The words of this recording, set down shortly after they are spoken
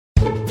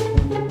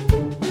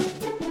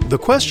The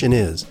question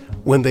is,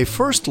 when they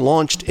first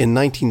launched in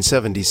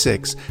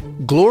 1976,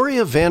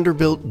 Gloria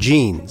Vanderbilt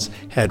jeans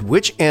had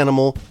which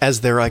animal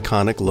as their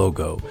iconic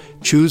logo?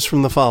 Choose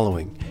from the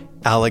following: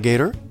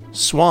 alligator,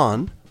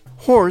 swan,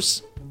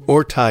 horse,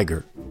 or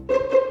tiger.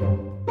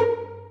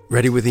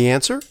 Ready with the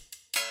answer?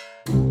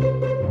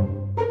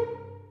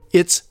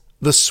 It's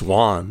the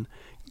swan.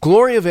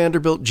 Gloria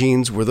Vanderbilt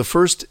jeans were the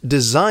first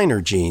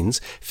designer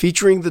jeans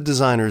featuring the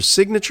designer's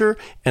signature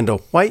and a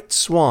white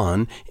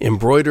swan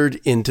embroidered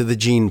into the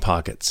jean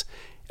pockets.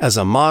 As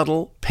a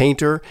model,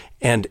 painter,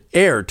 and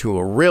heir to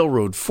a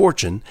railroad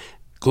fortune,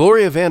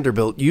 Gloria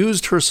Vanderbilt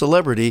used her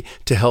celebrity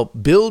to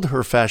help build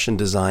her fashion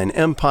design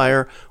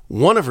empire.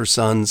 One of her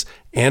sons,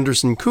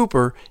 Anderson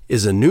Cooper,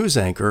 is a news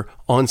anchor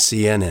on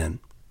CNN.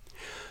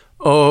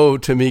 Oh,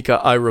 Tamika,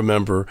 I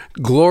remember.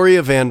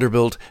 Gloria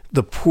Vanderbilt,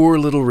 the poor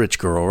little rich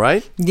girl,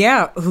 right?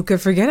 Yeah, who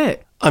could forget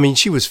it? I mean,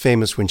 she was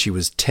famous when she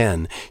was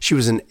 10. She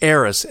was an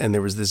heiress, and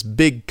there was this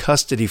big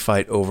custody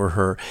fight over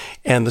her.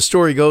 And the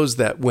story goes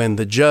that when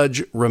the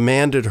judge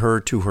remanded her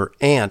to her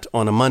aunt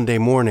on a Monday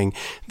morning,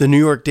 the New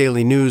York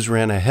Daily News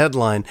ran a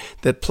headline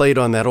that played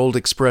on that old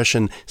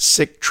expression,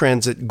 sic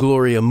transit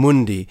gloria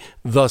mundi,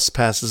 thus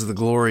passes the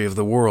glory of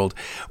the world.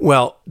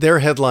 Well, their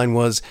headline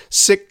was,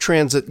 sic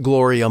transit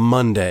gloria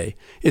Monday.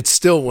 It's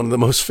still one of the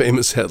most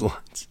famous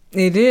headlines.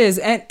 It is.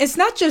 And it's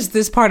not just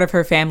this part of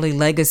her family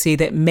legacy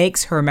that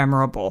makes her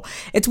memorable.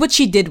 It's what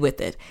she did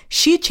with it.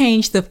 She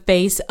changed the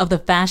face of the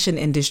fashion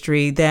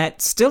industry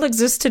that still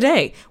exists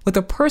today with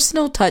a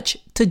personal touch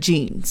to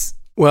jeans.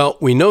 Well,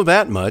 we know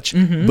that much,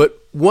 but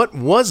what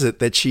was it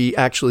that she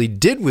actually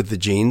did with the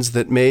jeans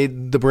that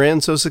made the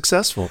brand so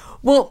successful?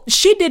 Well,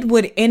 she did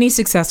what any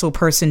successful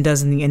person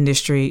does in the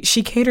industry.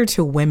 She catered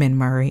to women,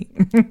 Murray.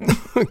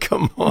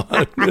 Come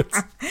on.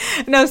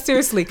 No,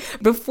 seriously.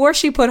 Before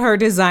she put her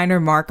designer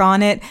mark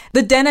on it,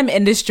 the denim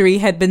industry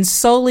had been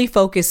solely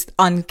focused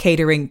on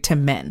catering to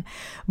men.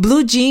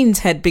 Blue jeans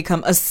had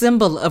become a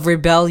symbol of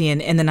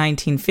rebellion in the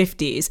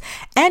 1950s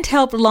and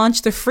helped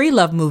launch the free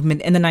love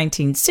movement in the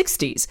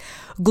 1960s.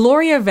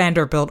 Gloria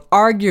Vanderbilt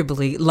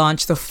arguably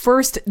launched the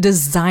first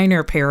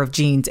designer pair of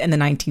jeans in the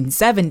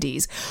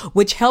 1970s,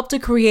 which helped to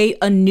create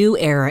a new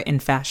era in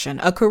fashion,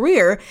 a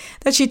career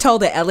that she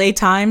told the LA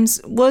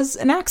Times was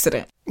an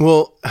accident.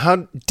 Well,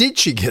 how did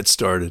she get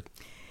started?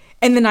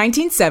 In the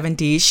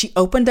 1970s, she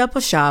opened up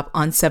a shop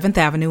on 7th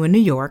Avenue in New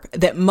York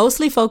that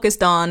mostly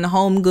focused on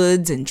home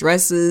goods and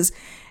dresses.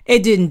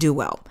 It didn't do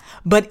well,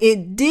 but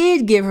it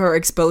did give her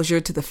exposure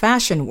to the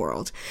fashion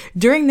world.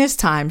 During this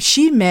time,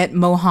 she met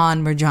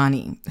Mohan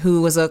Mirjani,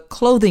 who was a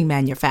clothing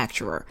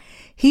manufacturer.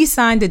 He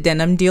signed a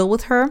denim deal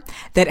with her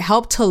that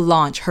helped to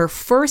launch her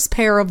first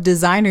pair of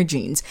designer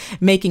jeans,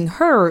 making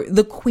her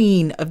the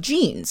queen of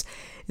jeans.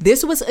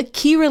 This was a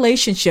key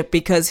relationship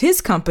because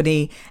his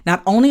company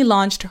not only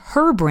launched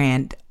her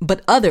brand,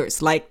 but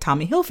others like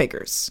Tommy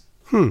Hilfiger's.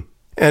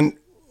 And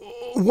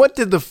what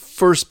did the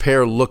first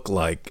pair look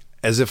like?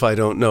 As if I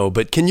don't know,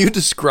 but can you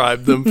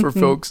describe them for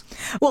folks?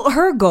 Well,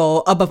 her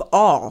goal, above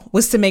all,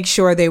 was to make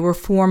sure they were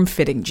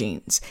form-fitting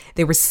jeans.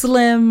 They were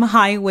slim,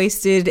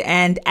 high-waisted,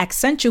 and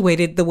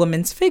accentuated the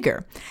woman's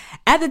figure.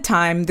 At the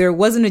time, there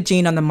wasn't a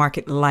jean on the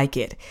market like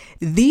it.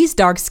 These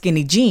dark,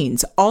 skinny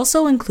jeans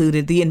also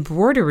included the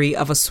embroidery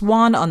of a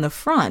swan on the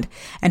front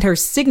and her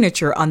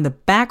signature on the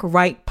back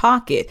right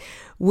pocket,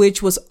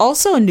 which was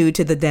also new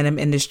to the denim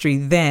industry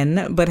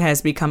then, but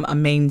has become a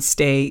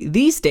mainstay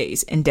these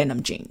days in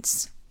denim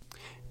jeans.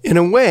 In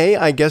a way,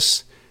 I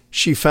guess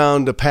she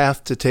found a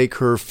path to take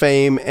her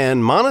fame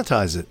and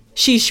monetize it.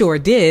 She sure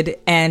did,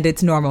 and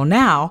it's normal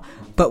now,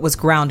 but was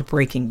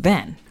groundbreaking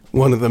then.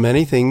 One of the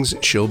many things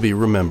she'll be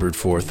remembered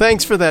for.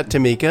 Thanks for that,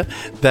 Tamika.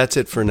 That's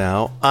it for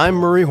now. I'm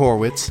Murray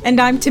Horwitz. And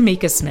I'm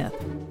Tamika Smith.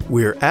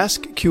 We're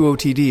Ask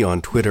QOTD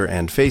on Twitter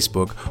and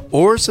Facebook,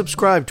 or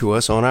subscribe to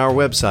us on our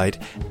website,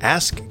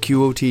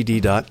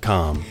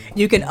 AskQOTD.com.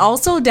 You can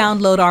also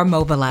download our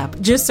mobile app.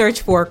 Just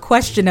search for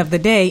Question of the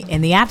Day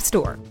in the App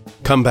Store.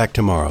 Come back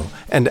tomorrow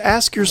and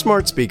ask your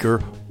smart speaker,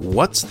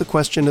 what's the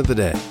question of the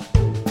day?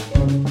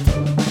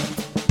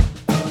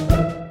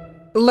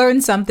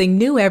 Learn something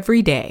new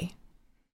every day.